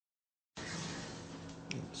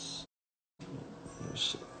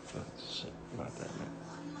shit about that, man.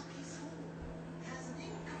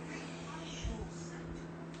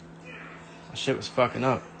 That shit was fucking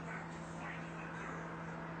up.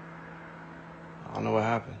 I don't know what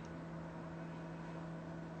happened.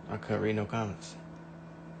 I couldn't read no comments.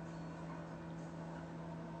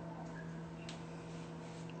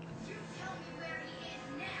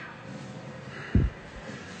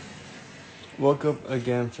 Woke up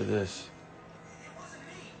again for this.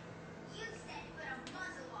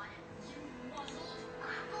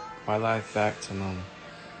 My life back to normal.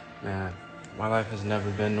 Man, my life has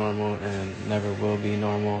never been normal and never will be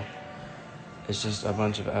normal. It's just a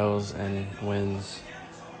bunch of L's and wins.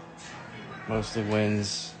 Mostly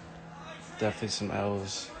wins. Definitely some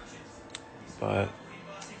L's. But,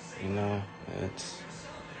 you know, it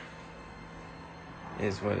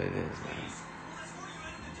is what it is, man.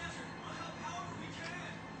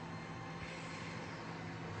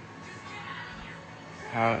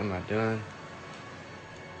 How am I doing?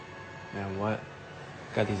 Man, what?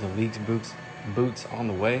 Got these elite boots on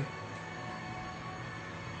the way.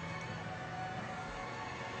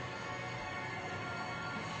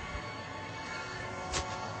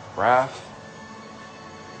 Raph.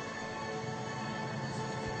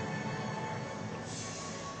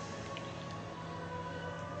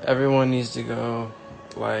 Everyone needs to go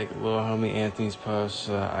like little homie Anthony's post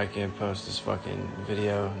so that I can post this fucking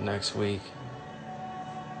video next week.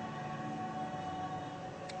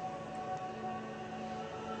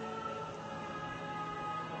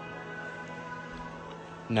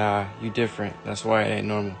 Nah, you different. That's why it ain't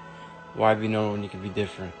normal. Why be normal when you can be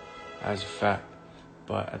different? As a fact.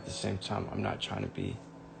 But at the same time, I'm not trying to be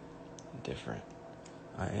different.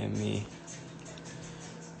 I am me.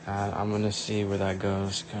 And I'm going to see where that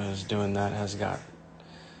goes, because doing that has got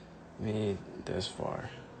me this far.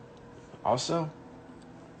 Also,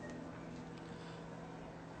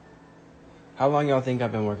 how long y'all think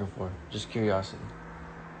I've been working for? Just curiosity.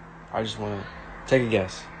 I just want to take a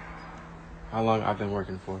guess. How long I've been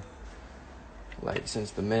working for? Like,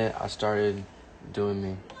 since the minute I started doing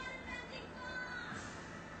me.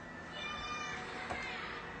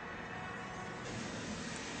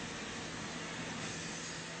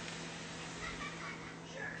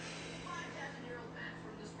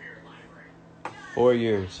 Four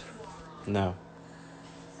years. No.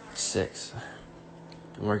 6.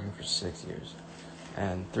 Been working for 6 years.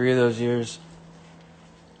 And 3 of those years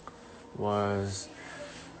was...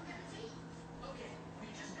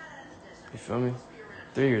 You feel me?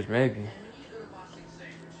 3 years, maybe.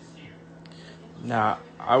 Now,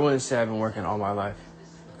 I wouldn't say I've been working all my life,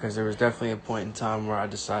 because there was definitely a point in time where I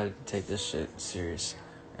decided to take this shit serious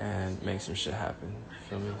and make some shit happen. You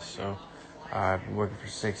feel me? So, I've been working for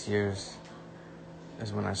 6 years.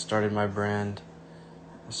 Is when I started my brand.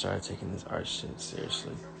 I started taking this art shit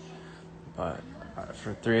seriously. But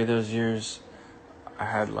for 3 of those years, I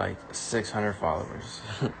had like 600 followers.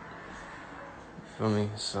 You feel me?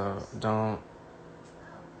 So don't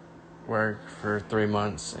work for 3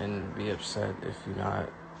 months and be upset if you're not,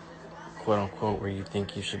 quote unquote, where you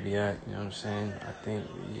think you should be at. You know what I'm saying? I think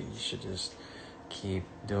you should just keep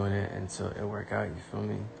doing it until it work out. You feel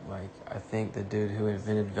me? Like, I think the dude who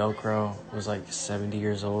invented Velcro was like 70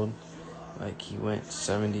 years old. Like, he went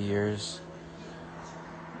 70 years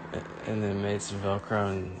and then made some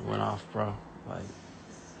Velcro and went off, bro. Like,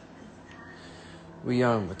 we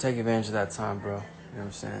young, but take advantage of that time, bro. You know what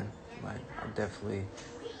I'm saying? Like, I'm definitely...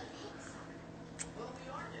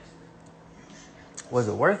 Was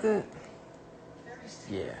it worth it?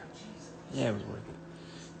 Yeah. Yeah, it was worth it.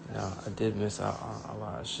 You know, I did miss out on a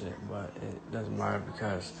lot of shit, but it doesn't matter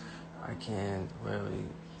because I can literally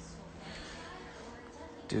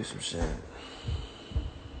do some shit.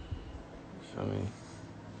 You feel me?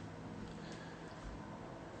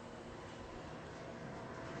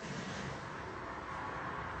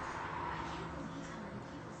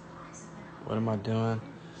 What am I doing?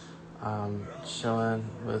 I'm chilling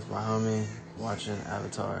with my homie, watching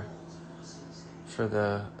Avatar for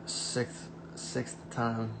the sixth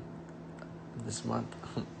time this month.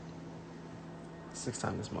 6th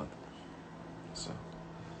time this month. So,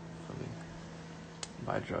 for me,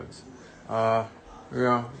 buy drugs. You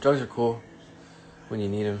know, drugs are cool when you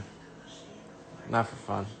need them. Not for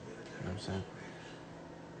fun. You know what I'm saying?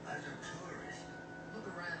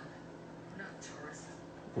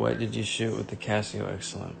 What did you shoot with the Casio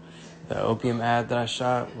XLM? The opium ad that I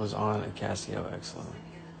shot was on a Casio XLM.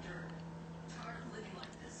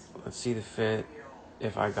 Let's see the fit,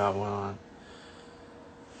 if I got one on.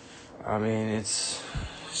 I mean, it's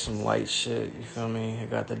some light shit, you feel me? I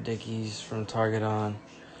got the Dickies from Target on.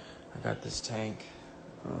 I got this tank.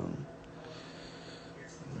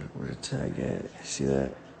 Where the tag at? See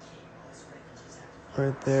that?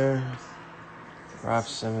 Right there. Ralph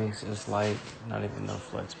Simmons is light, not even no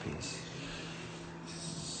flex piece.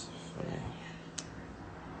 Funny.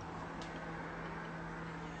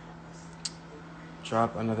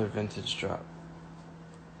 Drop another vintage drop.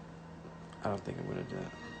 I don't think I'm gonna do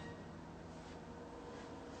that.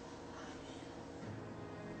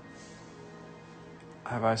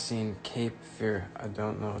 Have I seen Cape Fear? I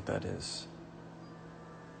don't know what that is.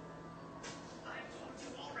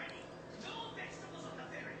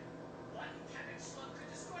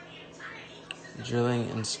 Drilling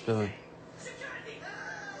and spilling.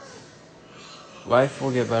 Life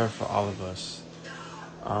will get better for all of us.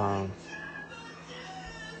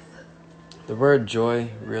 The word joy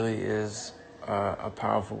really is a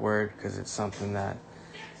powerful word because it's something that,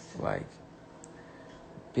 like,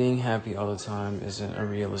 being happy all the time isn't a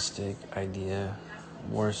realistic idea,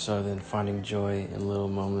 more so than finding joy in little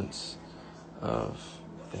moments of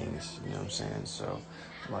things, you know what I'm saying? So,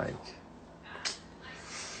 like,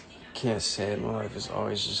 can't say it, my life is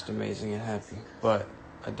always just amazing and happy, but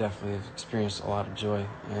I definitely have experienced a lot of joy,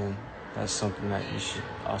 and that's something that you should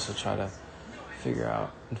also try to figure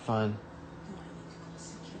out and find.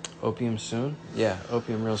 Opium soon? Yeah,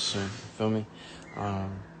 opium real soon, you feel me?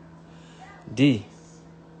 D.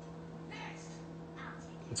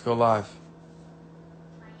 Let's go live.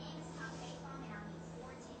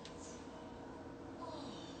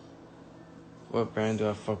 What brand do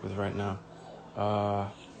I fuck with right now?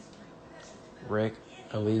 Rick,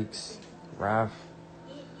 Alix, Rav.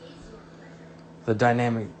 The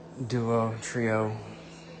dynamic duo, trio,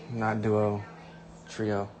 not duo,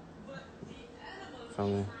 trio. Feel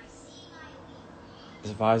me?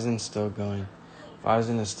 Is Vizen still going?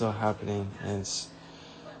 Vizen is still happening, and it's,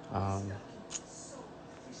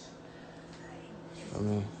 feel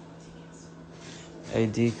me? Hey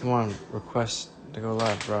D, come on, request to go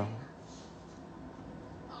live, bro.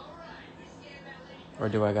 Or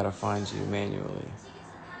do I gotta find you manually?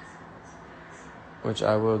 Which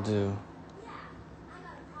I will do.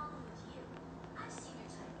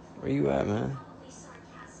 Where you at, man?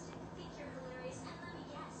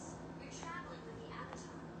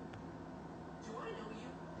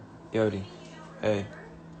 Yodi. Hey.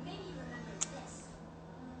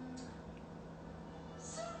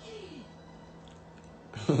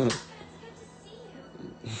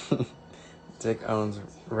 Dick owns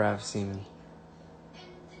Raph Seaman.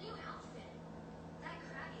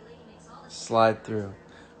 Slide through.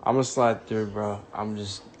 I'm gonna slide through, bro. I'm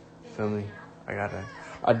just, feel me?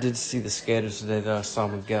 I did see the skaters today, though. I saw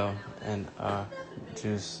Miguel and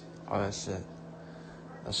Juice, all that shit.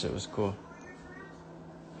 That shit was cool.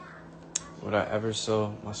 Would I ever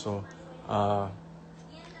sell my soul? Nah,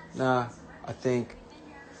 I think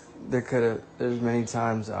there's many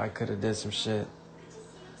times I could have did some shit,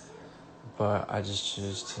 but I just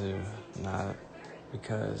choose to not,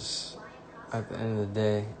 because at the end of the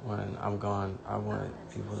day, when I'm gone, I want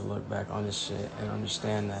people to look back on this shit and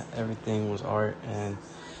understand that everything was art and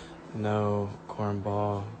no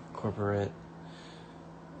cornball, corporate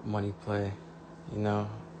money play. You know,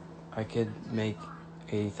 I could make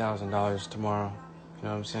 $80,000 tomorrow, you know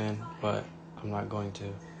what I'm saying? But I'm not going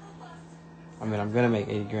to. I mean, I'm gonna make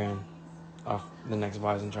 80 grand off the next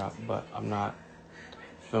Bison drop, but I'm not.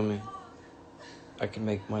 Feel me? I can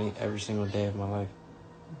make money every single day of my life,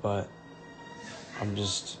 but I'm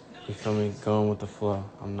just, you feel me, going with the flow.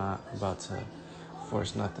 I'm not about to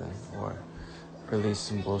force nothing or release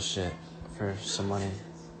some bullshit for some money.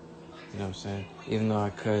 You know what I'm saying? Even though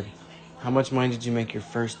I could. How much money did you make your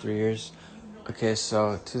first 3 years? Okay,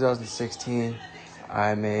 so 2016,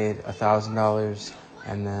 I made $1,000,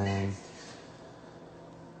 and then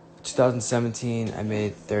 2017, I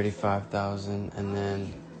made $35,000, and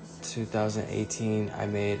then 2018, I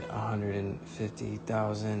made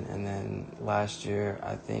 $150,000, and then last year,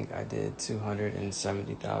 I think I did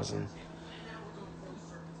 $270,000.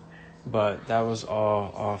 But that was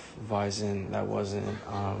all off Vizen. That wasn't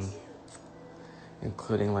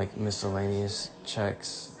including like miscellaneous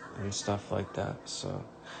checks and stuff like that. So,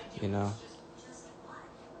 you know,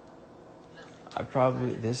 I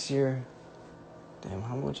probably this year. Damn,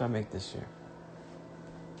 how much I make this year?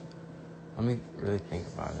 Let me really think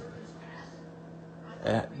about it.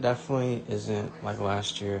 It definitely isn't like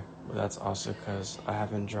last year, but that's also because I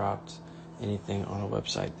haven't dropped anything on a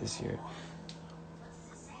website this year.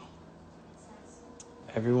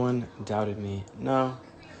 Everyone doubted me. No,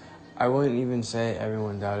 I wouldn't even say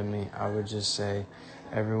everyone doubted me. I would just say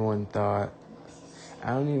everyone thought. I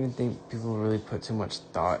don't even think people really put too much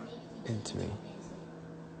thought into me.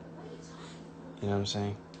 You know what I'm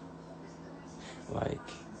saying? like,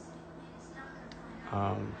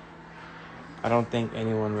 um, I don't think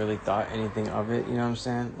anyone really thought anything of it, you know what I'm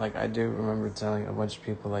saying? Like, I do remember telling a bunch of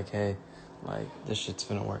people, like, hey, like, this shit's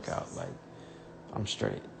gonna work out. Like, I'm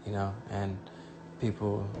straight, you know? And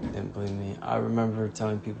people didn't believe me. I remember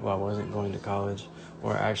telling people I wasn't going to college,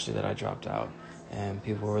 or actually that I dropped out. And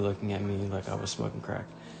people were looking at me like I was smoking crack.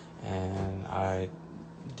 And I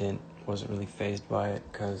wasn't really fazed by it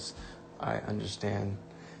because I understand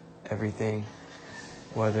everything,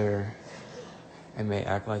 whether it may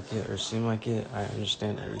act like it or seem like it. I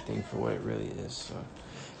understand everything for what it really is. So,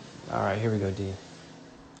 all right, here we go, D.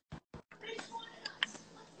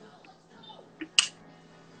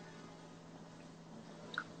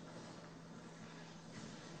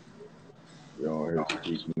 Y'all here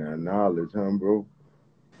speaking that knowledge, huh, bro?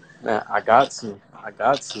 Man, I got to. I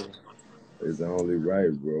got to. It's only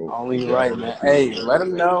right, bro. You Only gotta right, let man. people Hey, know let the them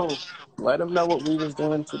real. know. Let them know what we was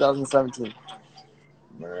doing in 2017.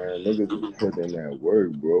 Man, niggas was putting in that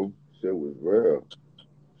work, bro. Shit was real.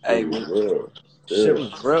 Shit Hey, was real. shit Still.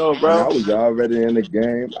 was real, And I bro. was already in the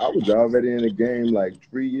game. I was already in the game like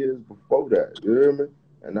 3 years before that. You hear me?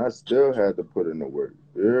 And I still had to put in the work.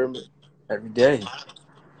 You hear me? Every day.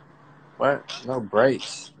 What? No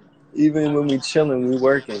breaks. Even when we chilling, we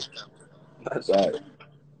working. That's, Right.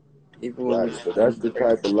 even when we Right. But that's spending the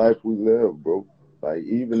breaks. type of life we live, bro. Like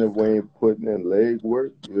even if we ain't putting in leg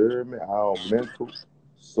work, you hear me? Our mental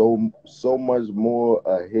so much more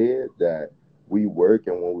ahead that we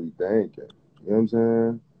working when we thinking. You know what I'm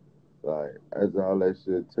saying? Like that's all that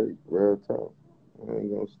shit take. Real talk. I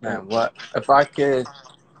ain't gonna stop. Man, what? If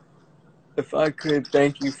I could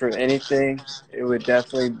thank you for anything, it would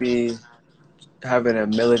definitely be having a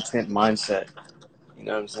militant mindset. You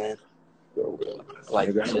know what I'm saying? So Like,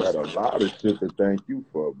 nigga, I got just a lot of shit to thank you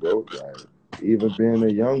for, bro. Like even being a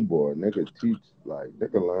young boy, nigga teach like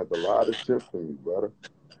nigga learned a lot of shit from me, brother.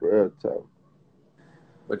 Real talk.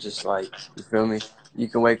 but just like, you feel me? You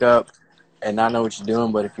can wake up and not know what you're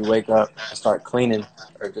doing, but if you wake up and start cleaning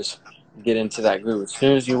or just get into that groove, as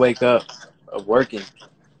soon as you wake up of working,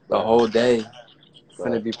 the Right, whole day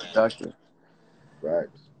finna right, be productive.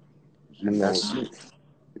 facts. You And know, that's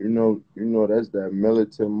that's that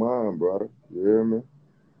militant mind, brother. You hear me?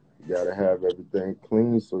 You gotta have everything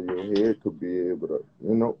clean so your head could be able to,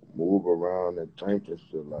 move around and think and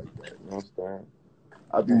shit like that. You understand?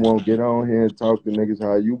 I be yeah. want to get on here and talk to niggas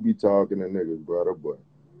how you be talking to niggas, brother, but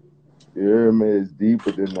you hear me? It's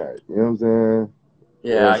deeper than that. You know what I'm saying?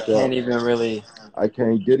 Yeah, Real I can't talk. even really. I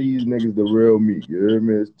can't get these niggas the real me. You hear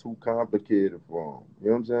me? It's too complicated for them. You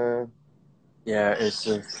know what I'm saying? Yeah, it's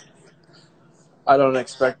just I don't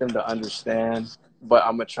expect them to understand, but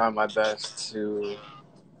I'm gonna try my best to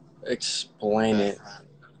explain it.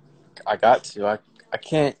 I got to. I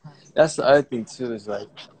can't. That's the other thing too. Is like,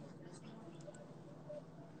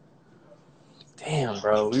 damn,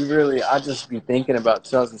 bro. We really. I just be thinking about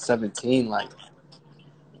 2017. Like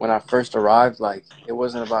when I first arrived, like it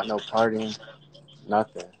wasn't about no partying,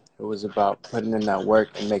 nothing. It was about putting in that work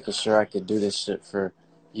and making sure I could do this shit for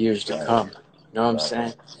years to Right, come. You know what I'm right,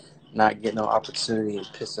 saying? Not get no opportunity and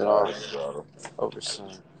piss it right, off brother. over some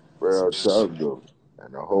Real shit. talk though.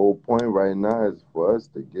 And the whole point right now is for us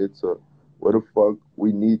to get to where the fuck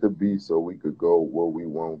we need to be so we could go where we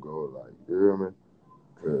won't go. Like, you hear me?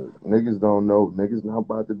 Cause niggas don't know. Niggas not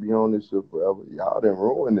about to be on this shit forever. Y'all done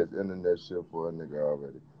ruined this internet shit for a nigga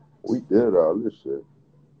already. We did all this shit.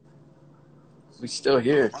 We still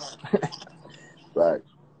here. Like,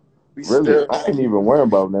 We really, still. I ain't even worrying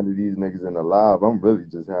about none of these niggas in the live. I'm really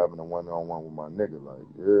just having a one-on-one with my nigga. Like,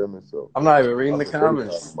 you hear me? So, I'm not even reading the what they talking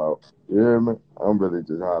comments. about? You hear me? I'm really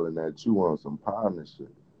just hollering at you on some partner shit.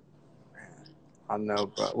 I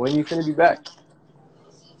know, bro. When you finna be back?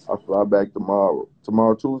 I fly back tomorrow.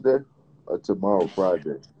 Tomorrow Tuesday or tomorrow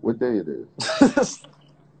Friday? What day it is?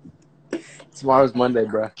 Tomorrow's Monday,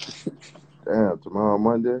 bro. Damn, tomorrow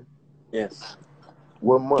Monday. Yes,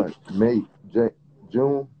 What month? May,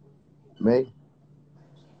 June, May,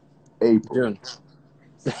 April. June.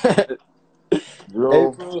 June.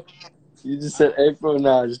 April. You just said April.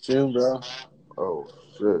 Nah, it's June, bro. Oh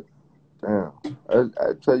shit. Damn.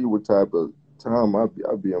 I tell you what type of time I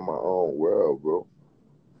be in my own world, bro.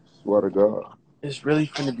 Swear to God. It's really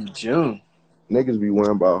finna be June. Niggas be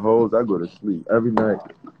worrying about hoes. I go to sleep every night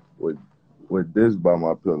with this by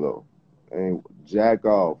my pillow. And jack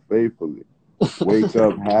off faithfully. Wake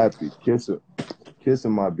up happy.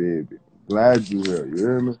 Kissing my baby. Glad you here. You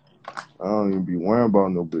hear me? I don't even be worrying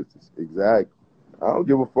about no bitches. Exactly. I don't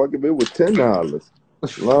give a fuck if it was $10.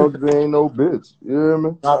 As long as there ain't no bitch. You hear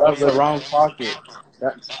me? No, I'd that's the rather wrong pocket.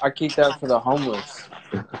 I keep that for the homeless.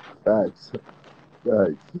 facts.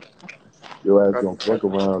 Facts. Your ass Brother, gonna fuck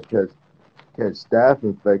around, catch staph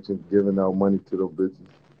infections giving out money to those bitches.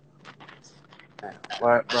 man,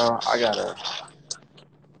 what, bro? I got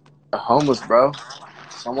a homeless, bro.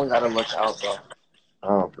 Someone gotta look out, bro.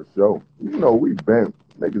 For sure. You know,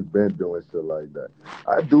 niggas been doing shit like that.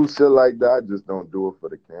 I do shit like that, I just don't do it for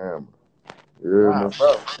the camera. You hear Nah, me? bro.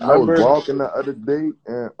 I was Remember walking the other day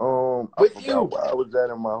and I with forgot you? where I was at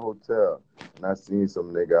in my hotel. And I seen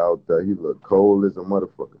some nigga out there. He looked cold as a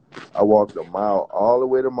motherfucker. I walked a mile all the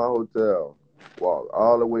way to my hotel. Walked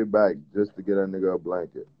all the way back just to get a nigga a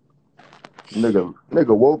blanket.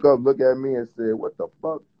 Nigga woke up, looked at me and said, "What the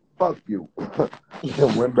fuck? Fuck you."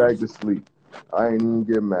 And went back to sleep. I ain't even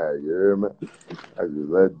get mad, you hear me? I just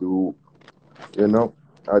let dude, you know,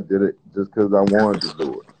 I did it just because I wanted to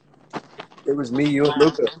do it. It was me, you, and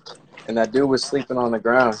Luca, and that dude was sleeping on the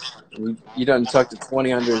ground. You done tucked a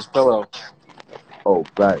 20 under his pillow. Oh,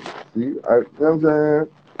 facts. See, you know what I'm saying?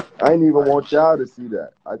 I didn't even want y'all to see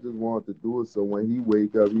that. I just wanted to do it so when he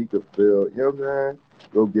wake up, he could feel, you know what I'm saying?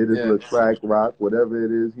 Go get his Yeah, little crack rock, whatever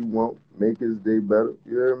it is he want, make his day better.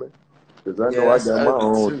 You hear me? Because I yeah, know I that's got my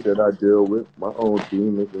evidence own too. shit I deal with, my own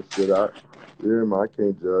demons and shit. You hear me? I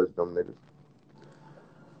can't judge them niggas.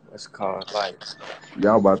 What's it called? Like,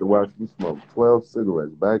 Y'all about to watch me smoke 12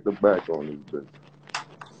 cigarettes back to back on this bitch.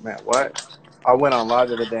 man, what? I went on live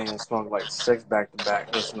the other day and smoked like 6 back to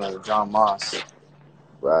back, listening to John Moss.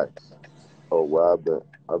 Facts. Oh, well,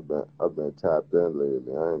 I've been tapped in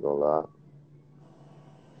lately. I ain't gonna lie.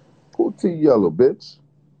 Who T Yellow, bitch?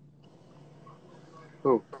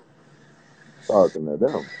 Who? Talking to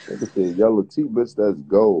them. Nigga said yellow tea, bitch, that's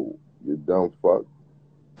gold. You dumb fuck.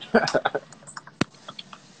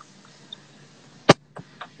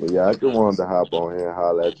 But yeah, I just wanted to hop on here and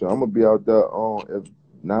holler at you. I'm gonna be out there on if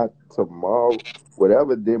not tomorrow,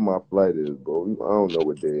 whatever day my flight is, bro. I don't know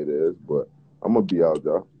what day it is, but I'm gonna be out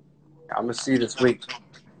there. I'm gonna see you this week.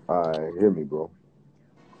 Alright, hear me, bro.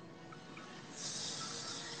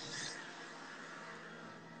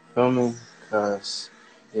 Feel me? Cause,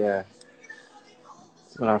 yeah,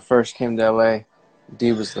 when I first came to LA,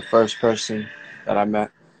 D was the first person that I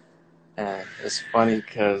met, and it's funny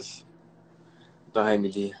cause don't hate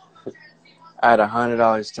me, D. I had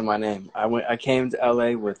 $100 to my name. I came to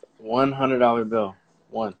LA with $100 bill,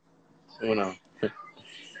 uno,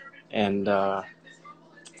 and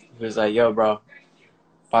he was like, "Yo, bro,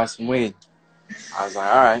 buy some weed." I was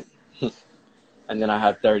like, "All right," and then I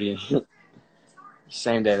had 30.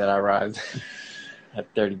 Same day that I arrived,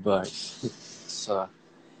 had $30. So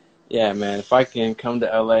yeah, man, if I can come to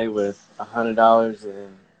LA with $100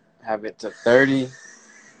 and have it to 30,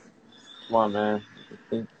 come on, man. You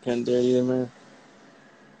think you can do it either, man?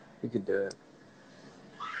 You could do it.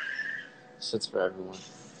 Shit's for everyone.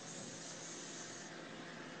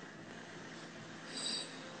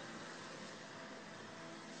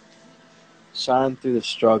 Shine through the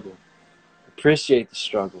struggle. Appreciate the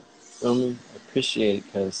struggle. Feel me? Appreciate it,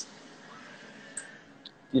 because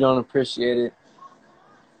if you don't appreciate it,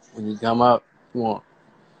 when you come up, you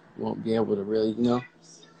won't be able to really,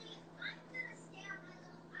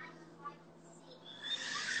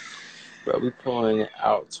 Bro, we pulling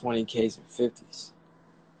out 20Ks and 50s.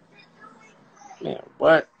 Man,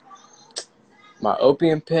 what? My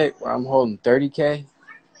opium pick where I'm holding 30K,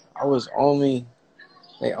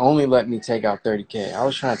 they only let me take out 30K. I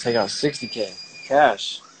was trying to take out 60K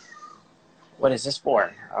cash. What is this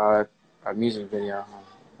for? A music video.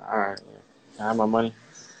 Alright, yeah. Can I have my money?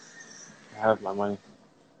 I have my money.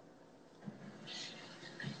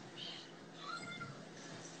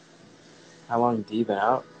 How long D been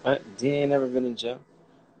out? What? D ain't never been in jail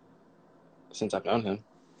since I've known him.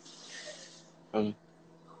 Um,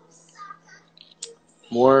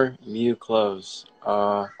 More Mew clothes.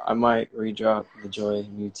 I might redrop the Joy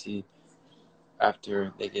Mew T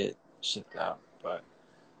after they get shipped out, but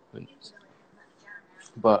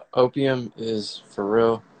opium is for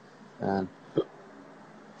real, and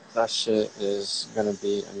that shit is gonna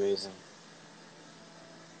be amazing.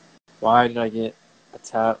 Why did I get a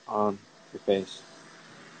tat on your face?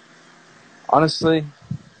 Honestly,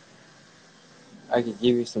 I could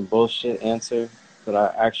give you some bullshit answer that I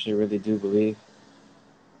actually really do believe,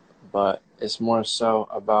 but it's more so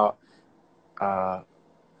about uh,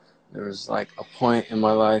 there was like a point in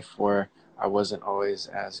my life where I wasn't always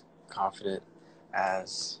as confident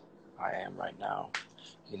as I am right now,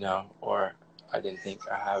 or I didn't think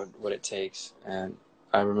I had what it takes, and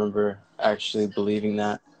I remember actually believing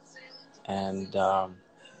that, and I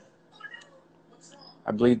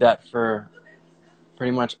believed that for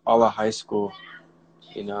pretty much all of high school,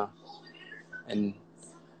 you know, and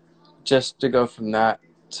just to go from that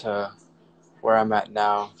to where I'm at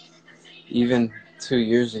now, even 2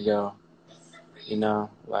 years ago,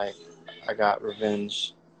 like I got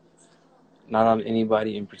revenge, not on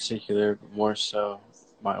anybody in particular, but more so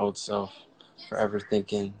my old self for ever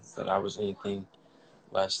thinking that I was anything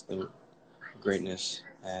less than greatness.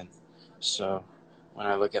 And so when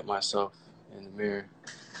I look at myself in the mirror,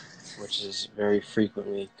 which is very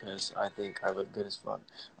frequently because I think I look good as fuck,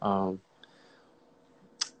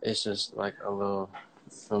 it's just like a little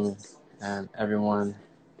for me. And everyone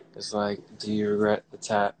is like, do you regret the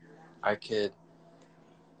tat? I kid.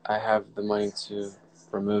 I have the money to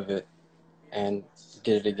remove it and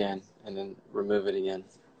get it again, and then remove it again,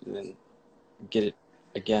 and then get it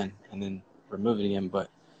again, and then remove it again. But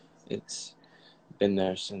it's been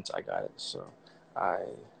there since I got it, so I,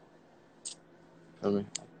 I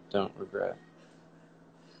don't regret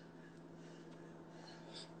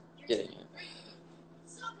getting it.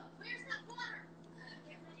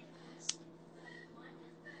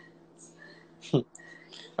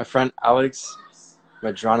 My friend Alex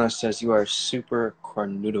Madrana says you are super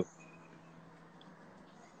cornudo.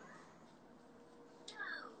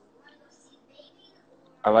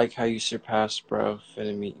 I like how you surpassed, bro.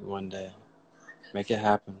 Finna meet you one day. Make it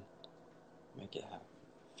happen. Make it happen.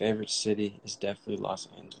 Favorite city is definitely Los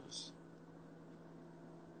Angeles.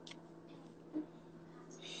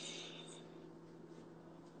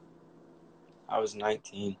 I was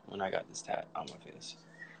 19 when I got this tat on my face.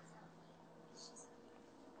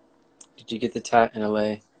 Did you get the tat in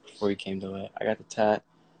LA before you came to LA? I got the tat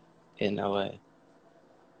in LA.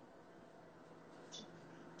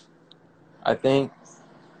 I think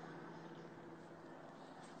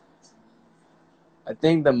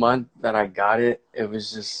the month that I got it, it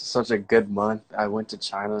was just such a good month. I went to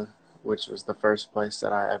China, which was the first place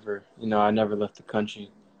that I ever, I never left the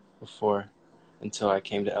country before until I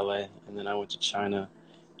came to LA. And then I went to China,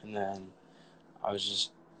 and then I was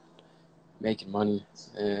just making money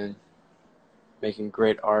and making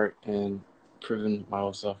great art and proving my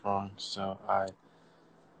old self wrong. So I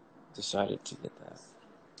decided to get that.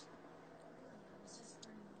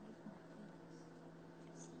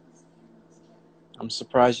 I'm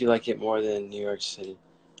surprised you like it more than New York City.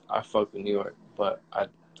 I fuck with New York, but I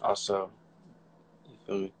also, you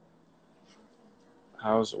feel me?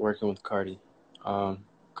 How's it working with Cardi?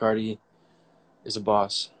 Cardi is a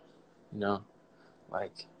boss, you know,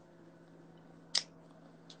 like,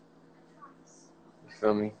 you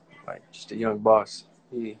feel me? Like, just a young boss.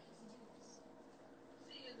 He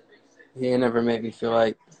ain't never made me feel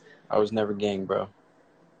like I was never gang, bro.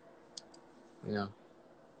 You know,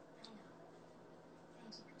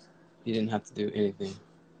 he didn't have to do anything,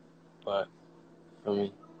 but, feel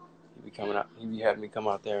me? He be having me come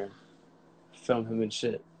out there and film him and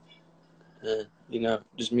shit. And,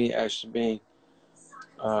 just me actually being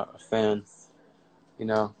a fan, you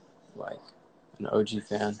know, like an OG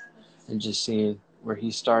fan, and just seeing where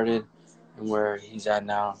he started and where he's at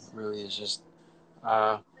now really is just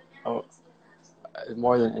uh, oh,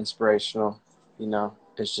 more than inspirational.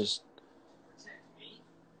 It's just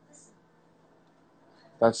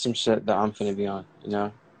that's some shit that I'm gonna be on.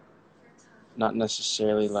 Not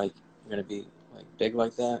necessarily like gonna be like big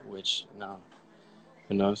like that, which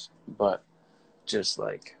who knows, but just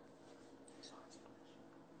like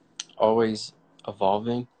always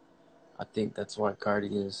evolving. I think that's why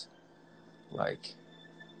Cardi is like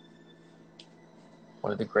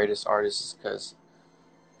one of the greatest artists, because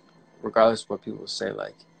regardless of what people say,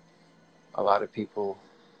 like a lot of people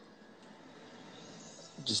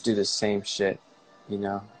just do the same shit, you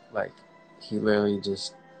know? Like he literally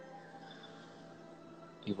just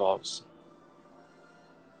evolves.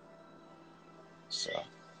 So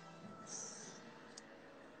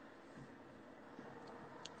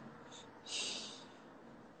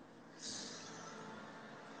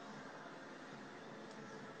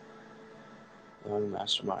young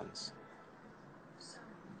masterminds.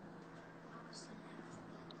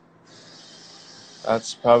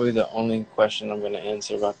 That's probably the only question I'm gonna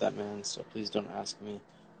answer about that man, so please don't ask me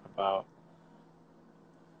about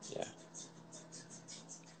yeah.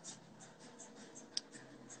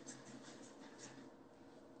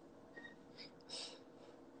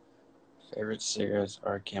 Favorite cigarettes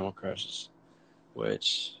are Camel Crushes,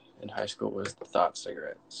 which in high school was the thought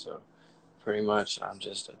cigarette. So pretty much I'm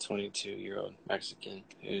just a 22-year-old Mexican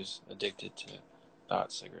who's addicted to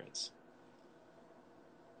thought cigarettes.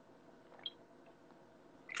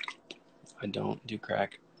 I don't do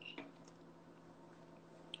crack.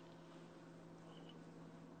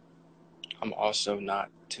 I'm also not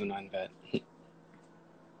 2-9 vet.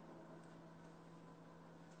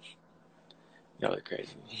 Y'all are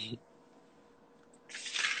crazy.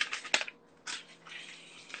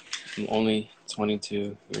 I'm only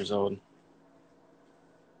 22 years old.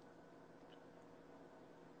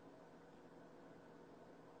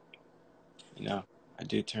 You know, I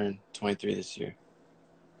do turn 23 this year.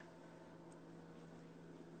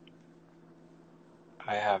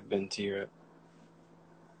 I have been to Europe.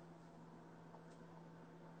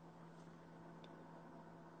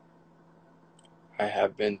 I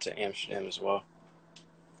have been to Amsterdam as well.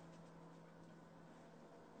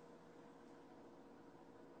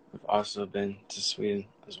 I've also been to Sweden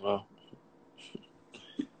as well.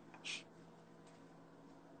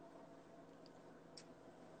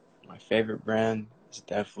 My favorite brand is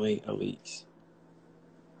definitely Elite's.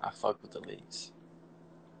 I fuck with Elite's.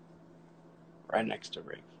 Right next to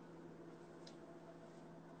Rave.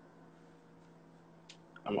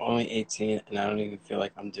 I'm only 18 and I don't even feel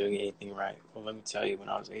like I'm doing anything right. Well, let me tell you, when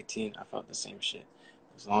I was 18, I felt the same shit.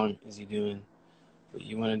 As long as you're doing what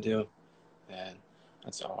you want to do, then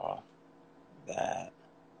that's all that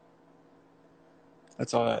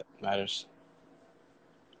that's all that matters.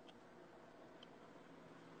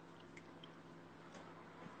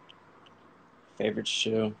 Favorite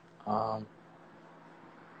shoe? Um,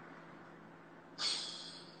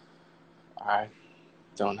 I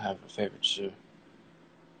don't have a favorite shoe.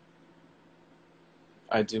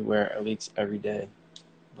 I do wear Elites every day,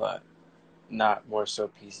 but not more so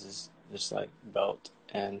pieces, just like belt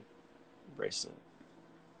and bracelet.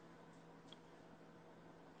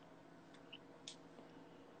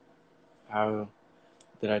 How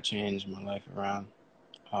did I change my life around?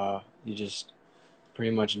 You just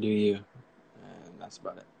pretty much do you, and that's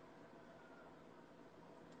about it.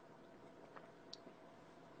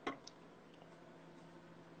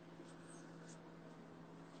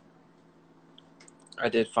 I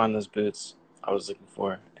did find those boots I was looking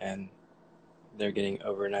for, and they're getting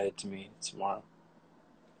overnighted to me tomorrow.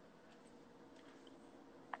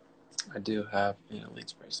 I do have an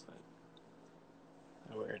Elites bracelet.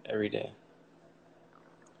 I wear it every day.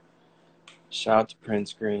 Shout out to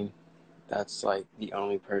Prince Green. That's like the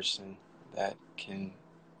only person that can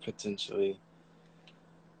potentially,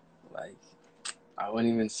 like, I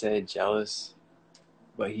wouldn't even say jealous,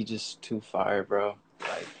 but he just too fire, bro.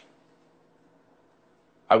 Like,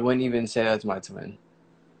 I wouldn't even say that's my twin,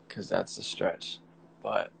 because that's a stretch.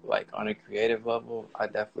 But like on a creative level, I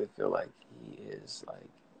definitely feel like he is like,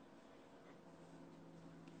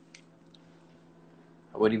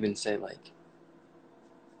 I wouldn't even say like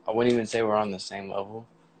I wouldn't even say we're on the same level,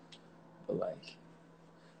 but like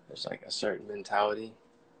there's like a certain mentality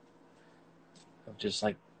of just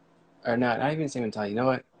like, or not even the same mentality. You know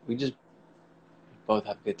what? We just both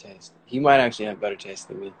have good taste. He might actually have better taste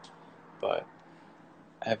than me, but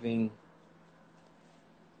having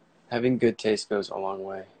having good taste goes a long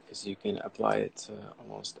way because you can apply it to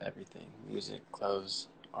almost everything: music, clothes,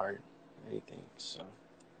 art, anything. So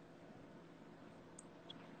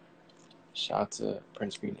shout out to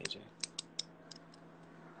Prince Green AJ.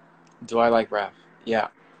 Do I like Raph? Yeah,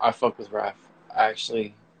 I fuck with Raph. I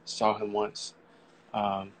actually saw him once.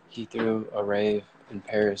 He threw a rave in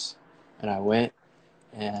Paris, and I went.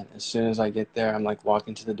 And as soon as I get there, I'm like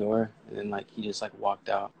walking to the door, and then like he just like walked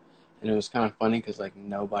out, and it was kind of funny because like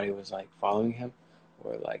nobody was like following him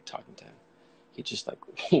or like talking to him. He just like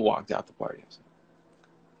walked out the party. I was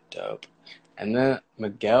like, dope. And then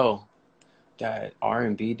Miguel, that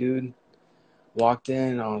R&B dude, walked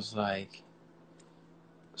in. And I was like,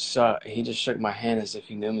 so he just shook my hand as if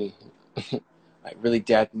he knew me, like really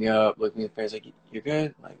dapped me up, looked me in the face, like you're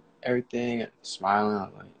good, like everything, smiling. I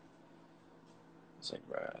was like, it's like,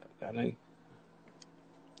 bro, I know you.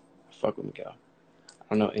 I fuck with Miguel. I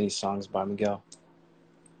don't know any songs by Miguel,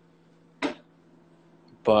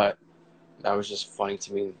 but that was just funny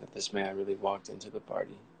to me that this man really walked into the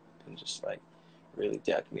party and just like really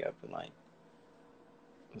dapped me up and like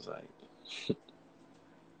was like,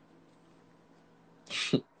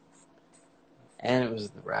 and it was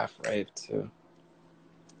the Raph rave too.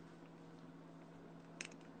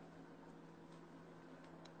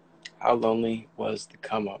 How lonely was the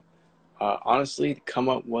come up? Honestly, the come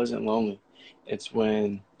up wasn't lonely. It's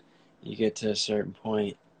when you get to a certain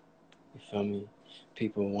point, you feel me?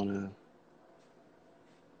 People want to,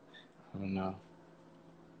 I don't know.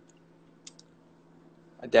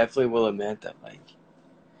 I definitely will admit that like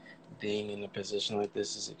being in a position like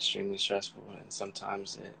this is extremely stressful, and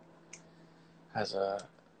sometimes it has a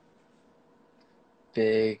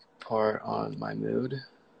big part on my mood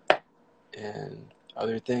and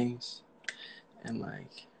other things, and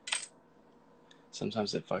like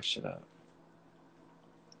sometimes it fucks shit up.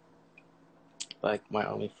 Like my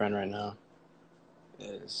only friend right now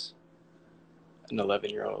is an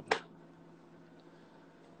 11-year-old,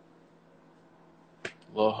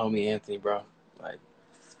 little homie Anthony, bro. Like,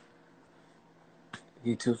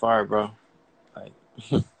 he too far, bro.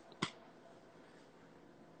 Like,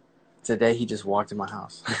 today he just walked in my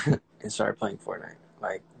house and started playing Fortnite.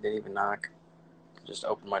 Like, didn't even knock. Just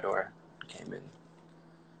opened my door, came in.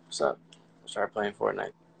 What's up? Started playing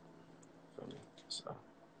Fortnite. Feel me? So.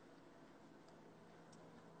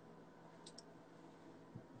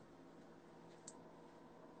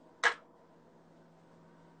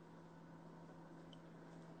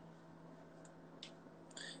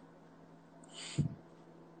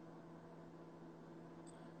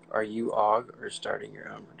 Are you OG or starting your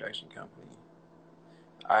own production company?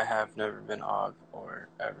 I have never been OG or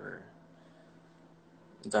ever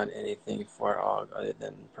done anything for OG other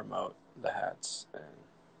than promote the hats. And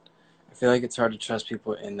I feel like it's hard to trust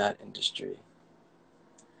people in that industry.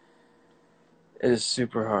 It is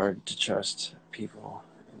super hard to trust people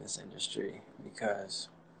in this industry because,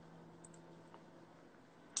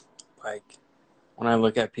 like, when I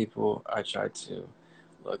look at people, I try to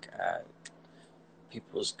look at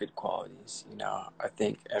people's good qualities. You know, I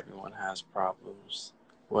think everyone has problems,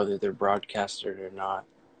 whether they're broadcasted or not.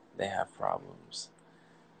 They have problems.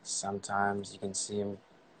 Sometimes you can see them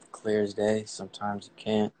clear as day. Sometimes you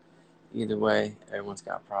can't. Either way, everyone's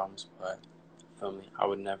got problems. But feel me, I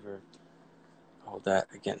would never hold that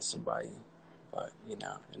against somebody. But you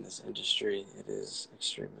know, in this industry, it is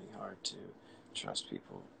extremely hard to trust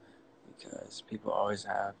people because people always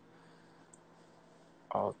have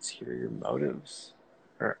ulterior motives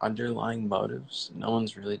or underlying motives. No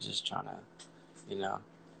one's really just trying to, you know,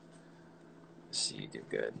 see you do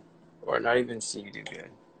good. Or not even see you do good.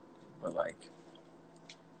 But like,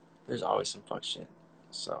 there's always some fuck shit.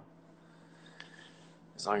 So,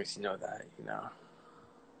 as long as you know that, you know.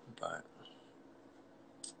 But,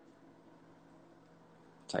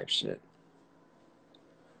 type shit.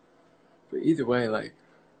 But either way, like,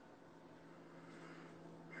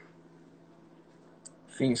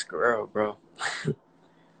 Phoenix Guerrero, bro.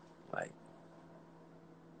 Like,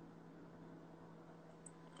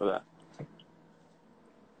 for that.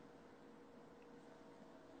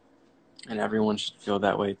 And everyone should feel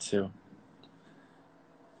that way too.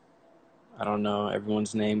 I don't know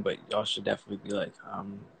everyone's name, but y'all should definitely be like,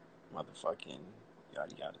 motherfucking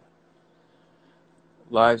yada yada.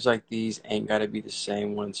 Lives like these ain't gotta be the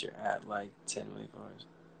same once you're at like 10 million followers.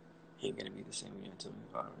 Ain't gonna be the same when you're at 10 million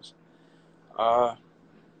followers.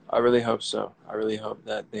 I really hope so. I really hope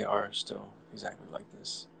that they are still exactly like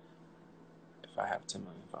this if I have 10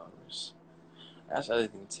 million followers. That's the other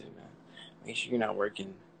thing too, man. Make sure you're not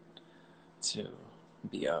working to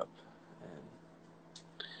be up and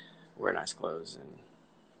wear nice clothes and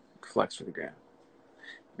flex for the gram.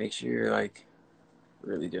 Make sure you're like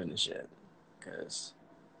really doing the shit because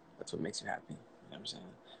that's what makes you happy. You know what I'm saying?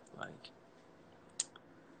 Like,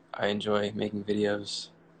 I enjoy making videos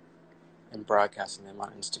and broadcasting them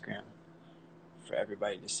on Instagram for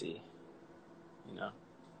everybody to see. You know,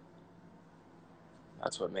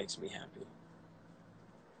 that's what makes me happy.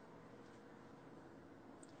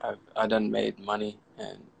 I done made money,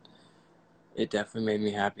 and it definitely made me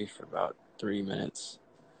happy for about 3 minutes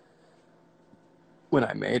when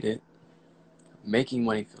I made it. Making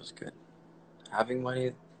money feels good. Having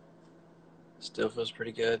money still feels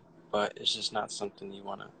pretty good, but it's just not something you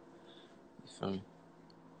wanna. You feel me?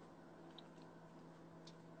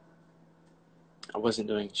 I wasn't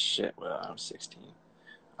doing shit when I was 16.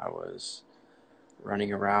 I was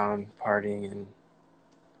running around, partying, and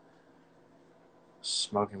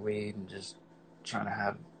smoking weed, and just trying to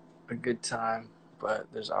have a good time. But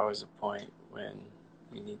there's always a point when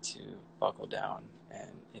you need to buckle down,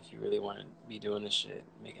 and if you really want to be doing this shit,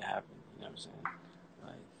 make it happen. You know what I'm saying?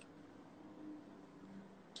 Like,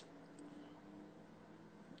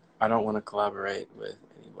 I don't want to collaborate with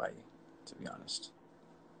anybody, to be honest.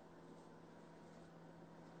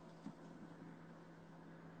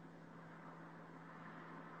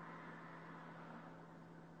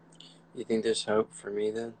 You think there's hope for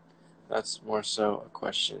me then? That's more so a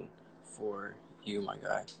question for you, my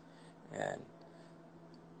guy. And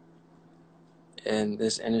in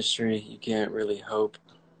this industry, you can't really hope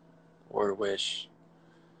or wish.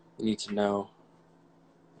 You need to know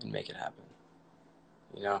and make it happen.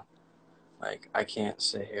 You know? Like, I can't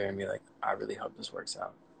sit here and be like, I really hope this works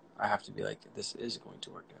out. I have to be like, this is going to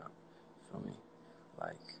work out. Feel me?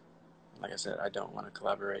 Like I said, I don't want to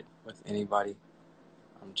collaborate with anybody.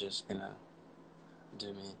 I'm just gonna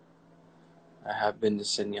do me. I have been to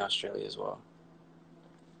Sydney, Australia as well.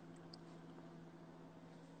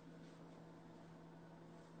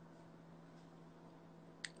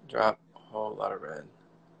 Drop a whole lot of red.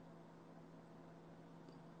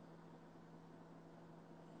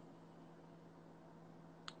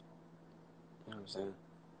 I'm saying?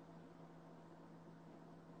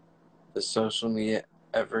 Does social media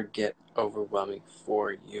ever get overwhelming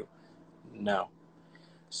for you? No.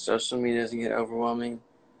 Social media doesn't get overwhelming,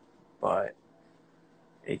 but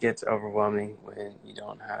it gets overwhelming when you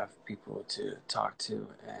don't have people to talk to,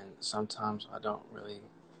 and sometimes I don't really.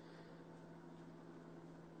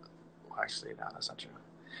 Well, actually, no, that's not true.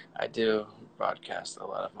 I do broadcast a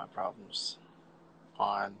lot of my problems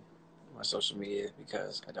on my social media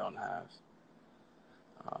because I don't have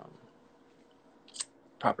um,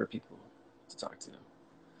 proper people to talk to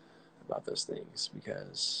about those things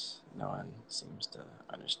because no one seems to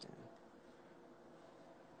understand.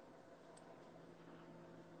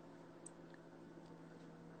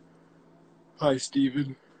 Hi,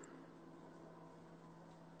 Steven.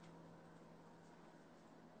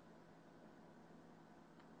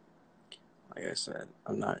 Like I said,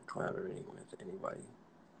 I'm not collaborating with anybody.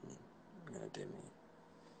 I'm gonna do me,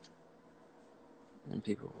 and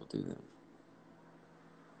people will do them.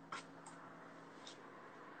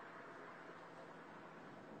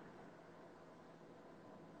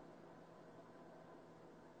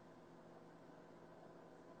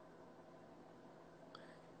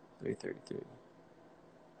 $3.33.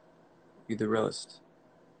 You the realist.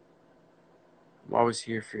 I'm always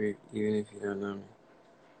here for you, even if you don't know me.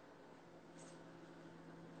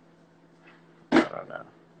 I don't know,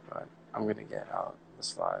 but I'm gonna get out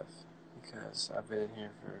this live because I've been in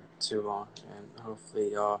here for too long, and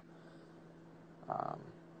hopefully y'all um,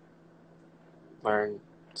 learn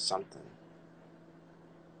something.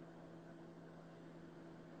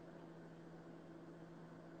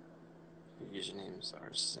 Your usernames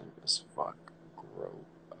are simple as fuck. Grow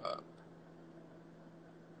up.